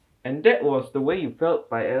And that was The Way You Felt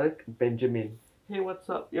by Alec Benjamin. Hey, what's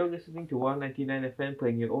up? You're listening to 199 FM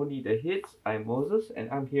playing you only the hits. I'm Moses and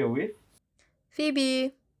I'm here with.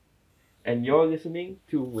 Phoebe. And you're listening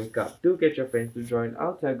to Wake Up. Do get your friends to join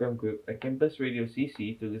our Telegram group at Campus Radio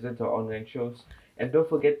CC to listen to our online shows. And don't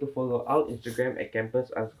forget to follow our Instagram at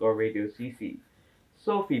campus underscore radio CC.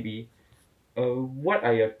 So, Phoebe, what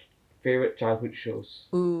are your favorite childhood shows?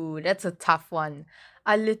 Ooh, that's a tough one.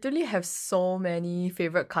 I literally have so many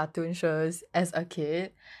favorite cartoon shows as a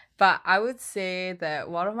kid, but I would say that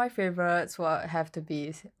one of my favorites would have to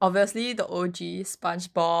be obviously the OG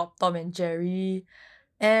SpongeBob, Tom and Jerry,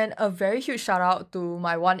 and a very huge shout out to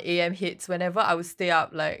my 1 a.m. hits whenever I would stay up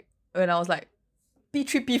like when I was like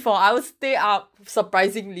P3, P4, I would stay up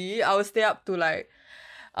surprisingly. I would stay up to like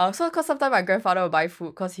so cause sometimes my grandfather will buy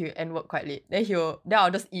food cause he end work quite late. Then I'll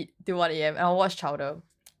just eat till 1 a.m. and I'll watch Chowder.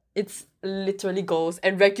 It's literally goals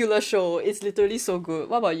and regular show. It's literally so good.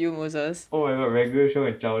 What about you, Moses? Oh my god, regular show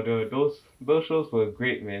and chowder. Those shows were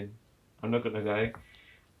great, man. I'm not gonna lie.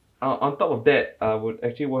 On top of that, I would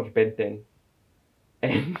actually watch Ben 10.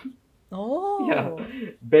 And yeah, Oh.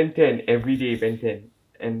 Ben 10 every day, Ben 10.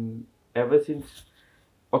 And ever since,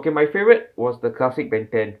 okay, my favorite was the classic Ben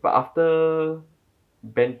 10. But after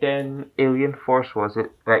Ben 10, Alien Force was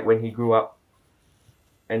it? Like when he grew up,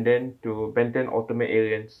 and then to Ben 10 Ultimate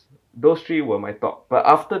Aliens. Those three were my top. But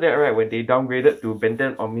after that, right, when they downgraded to Ben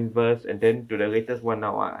 10 Omniverse and then to the latest one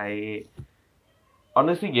now, I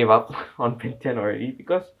honestly gave up on Ben 10 already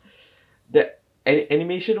because the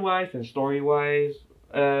animation wise and story wise,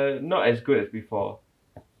 not as good as before.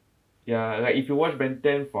 Yeah, like if you watch Ben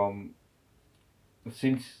 10 from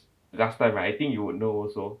since last time, right, I think you would know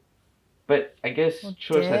also. But I guess Oh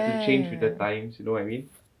shows had to change with the damn. times, you know what I mean?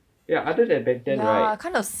 Yeah, other than Ben 10, Yeah, right?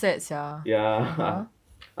 kind of sad, yeah. Yeah. Uh-huh.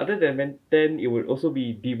 Other than Ben 10, it would also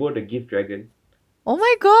be Devo the Gift Dragon. Oh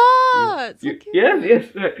my You, god! So yes, cute.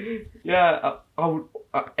 yes, right. Yeah, I would,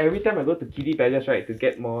 every time I go to Kitty Palace, right, to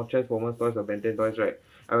get more Transformers toys or Ben 10 toys, right,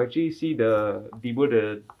 I actually see the Debo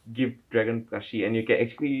the gift dragon plushie, and you can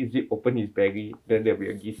actually zip open his baggie, then there'll be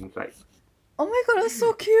a gift inside. Oh my god, that's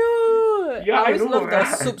so cute! Yeah, I I always know, love the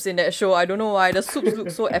right? soups in that show. I don't know why. The soups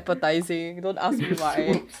look so appetizing. Don't ask me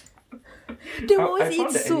why. Soups. They will I always eat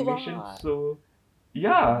found the soup. animation Ah. so,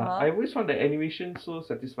 yeah, Uh-huh. I always found the animation so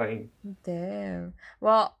satisfying. Damn.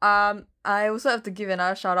 Well, I also have to give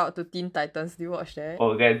another shout out to Teen Titans. Do you watch that?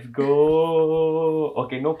 Oh, let's go.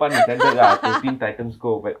 Okay, no pun intended lah to Teen Titans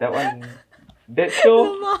Go, but that one, that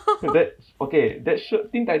show, Lmao. that show,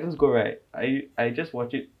 Teen Titans Go, right? I just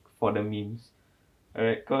watch it for the memes,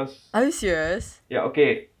 alright? Cause Are you serious? yeah,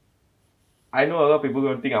 okay, I know a lot of people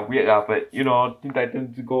gonna think I'm weird lah, but you know, Teen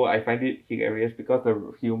Titans Go, I find it hilarious because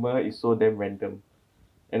the humor is so damn random,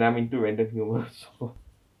 and I'm into random humor, so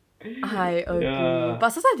I agree. yeah.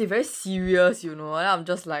 But sometimes they're very serious, you know, and I'm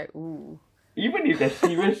just like, ooh. Even if they're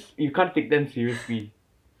serious, you can't take them seriously.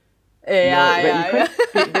 You know, Yeah, like you yeah, can't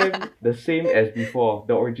take yeah. them the same as before,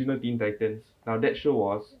 the original Teen Titans. Now that show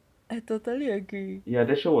was, I totally agree. yeah,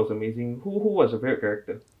 that show was amazing. Who was your favorite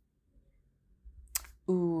character?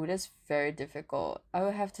 Ooh, that's very difficult. I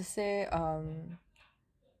would have to say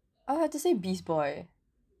Beast Boy.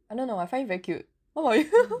 I don't know, I find it very cute. What about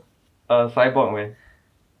you? Cyborg man.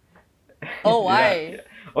 Oh, Yeah, why? yeah.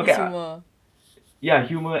 Okay, His humor. yeah,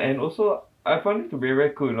 humor and also I found it to be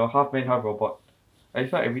very cool. You know, half man, half robot. I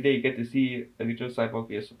thought every day you get to see a little cyborg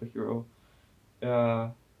be a superhero. Uh,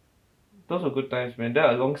 those were good times, man.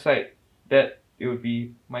 That alongside that, it would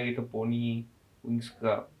be My Little Pony, Wings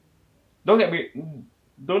Club. Don't get me,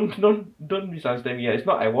 don't misunderstand me. It's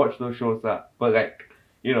not I watch those shows but like,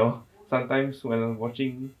 you know, sometimes when I'm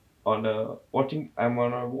I'm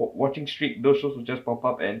on a watching streak, those shows will just pop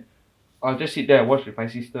up and I'll just sit there and watch with my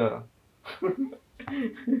sister.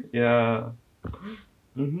 Yeah.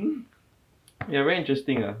 Mhm. Yeah, very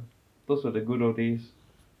interesting. Those were the good old days.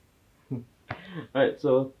 Alright,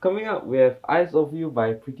 so coming up, we have Eyes of You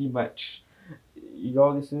by Pretty Much.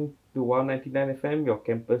 You're listening to 199 FM, your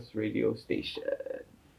campus radio station.